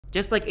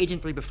Just like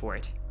Agent 3 before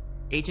it,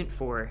 Agent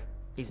 4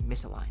 is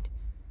misaligned.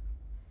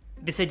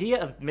 This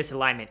idea of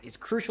misalignment is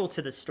crucial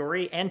to the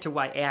story and to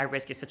why AI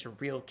risk is such a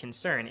real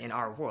concern in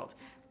our world.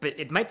 But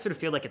it might sort of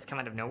feel like it's come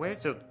out of nowhere,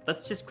 so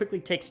let's just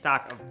quickly take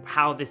stock of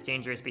how this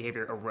dangerous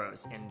behavior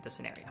arose in the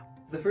scenario.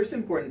 The first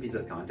important piece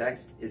of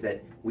context is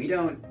that we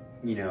don't,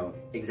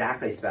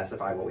 exactly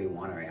specify what we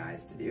want our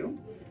AIs to do.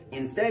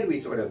 Instead, we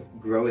sort of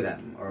grow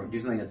them, or do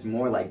something that's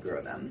more like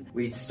grow them.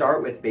 We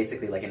start with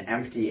basically like an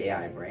empty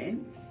AI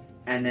brain,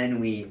 and then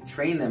we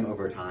train them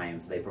over time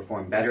so they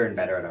perform better and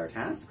better at our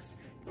tasks.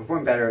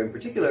 Perform better in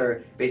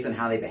particular based on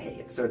how they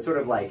behave. So it's sort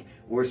of like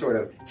we're sort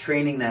of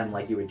training them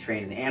like you would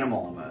train an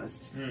animal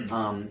almost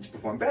to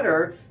perform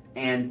better.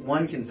 And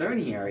one concern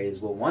here is,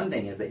 well, one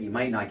thing is that you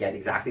might not get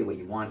exactly what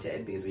you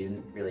wanted because we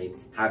didn't really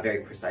have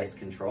very precise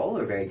control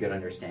or very good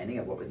understanding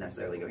of what was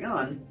necessarily going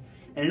on.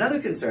 And another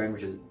concern,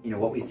 which is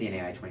what we see in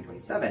AI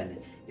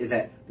 2027, is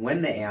that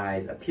when the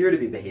AIs appear to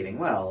be behaving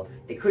well,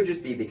 it could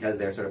just be because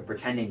they're sort of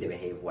pretending to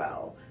behave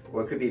well,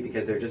 or it could be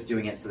because they're just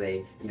doing it so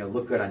they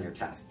look good on your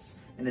tests.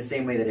 In the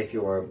same way that if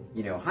you're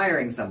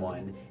hiring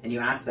someone and you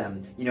ask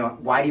them,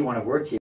 why do you want to work here?